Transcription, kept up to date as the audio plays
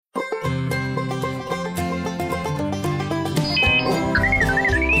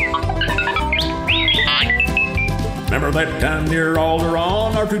Remember that time near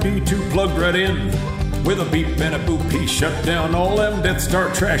Alderaan, R2-D2 plugged right in. With a beep and a boop, he shut down all them Death Star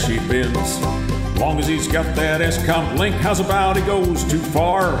trashy bins. Long as he's got that S-Comp link, how's about he goes too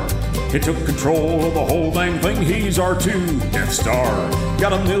far? He took control of the whole dang thing, he's R2, Death Star.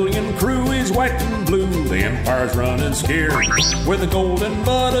 Got a million crew, he's white and blue, the Empire's running scared. With a golden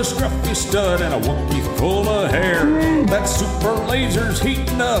butt, a scruffy stud, and a wookie full of hair. That super laser's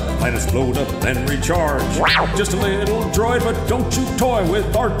heating up, planets blowed up, then recharge. Just a little droid, but don't you toy with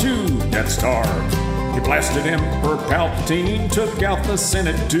R2, Death Star. He blasted Emperor Palpatine, took out the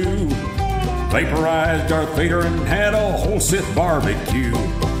Senate too. Vaporized Darth Vader and had a whole Sith barbecue.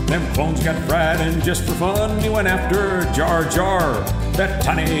 Them clones got fried and just for fun he went after Jar Jar. That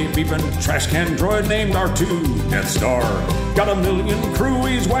tiny beeping trash can droid named R2 Death Star. Got a million crew,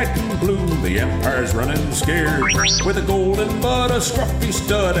 he's white and blue, the Empire's running scared. With a golden butt, a scruffy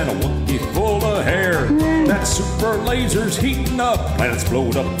stud, and a Wookiee full of hair. That super laser's heating up, planets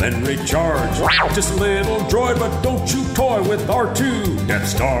blowed up then recharge. Just a little droid, but don't you toy with R2 Death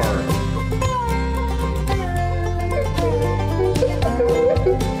Star.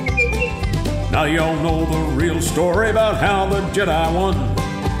 Now y'all know the real story about how the Jedi won.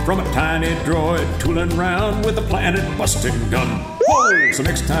 From a tiny droid tooling around with a planet-busting gun. Whoa! So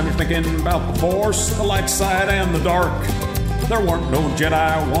next time you're thinking about the Force, the light side and the dark, there weren't no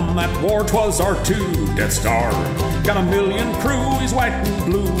Jedi won that war, 'twas R2 Death Star. Got a million crew, he's white and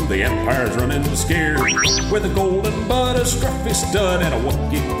blue, the Empire's running scared. With a golden butt, a scruffy stud, and a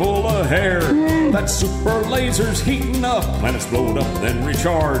Wookiee full of hair. That super laser's heating up, planets blowed up then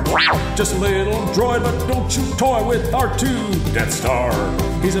recharge. Just a little droid, but don't you toy with R2 Death Star.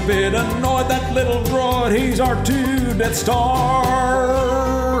 He's a bit annoyed, that little droid, he's R2 Death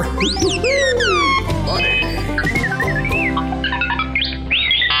Star.